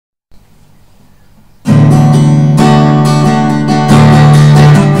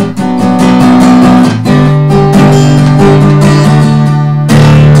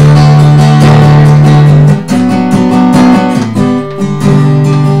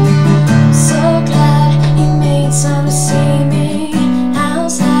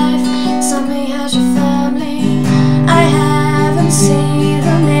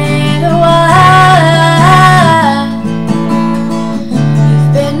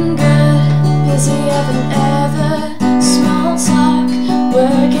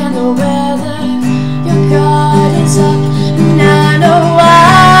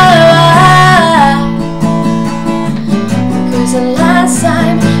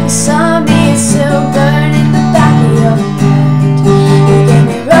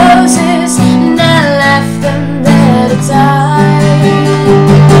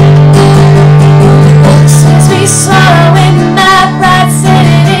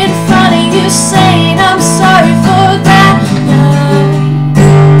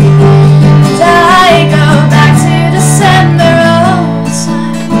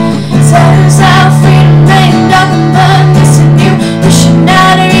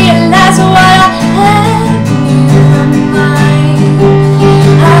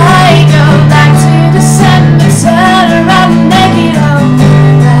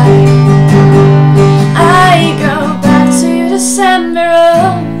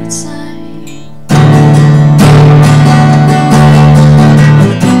the time.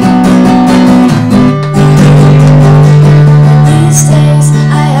 These days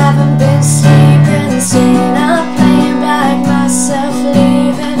I haven't been sleeping, staying up, playing back myself,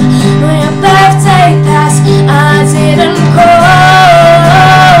 leaving. When your birthday passed, I didn't call.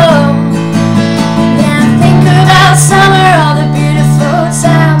 Then think about summer, all the beautiful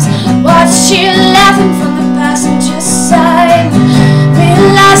times. Watch you laughing from the passenger side.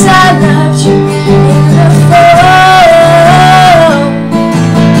 Realize I loved you in the fall.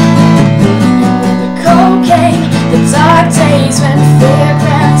 And with the cocaine, the dark days when fear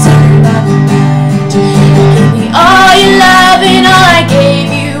crept in my mind. You gave me all your love and all I gave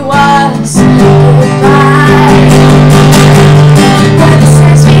you was goodbye. But it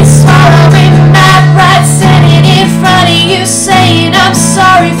sends me swallowing my pride, standing in front of you saying I'm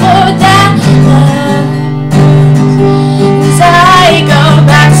sorry for that love. As I go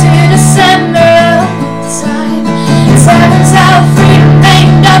back to December time, turns out freedom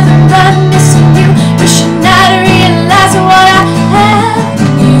ain't nothing but missing you, wishing I'd realize what I had,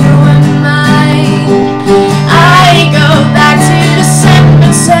 you were mine. I go back to December,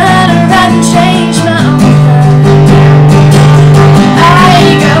 turn around and change my own mind.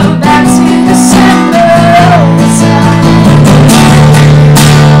 I go back to December all the time.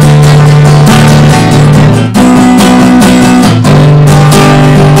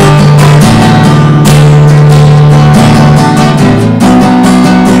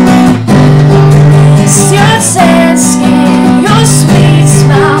 It's your tan skin, your sweet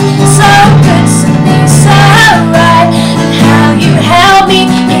smile, so good to me, so right. And how you held me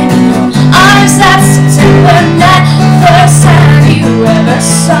in your arms that September night, first time you ever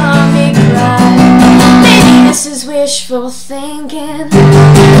saw me cry. Maybe this is wishful thinking,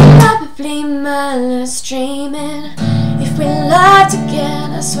 probably mindless dreaming. If we loved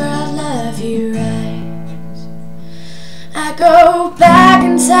again, I swear I'd love you right. I go back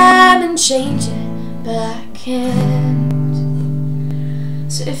in time and change it, but I can't.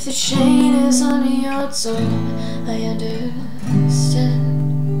 So if the chain is on your door, I understand.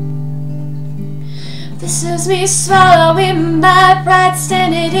 This is me swallowing my pride,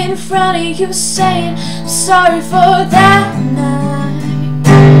 standing in front of you saying I'm sorry for that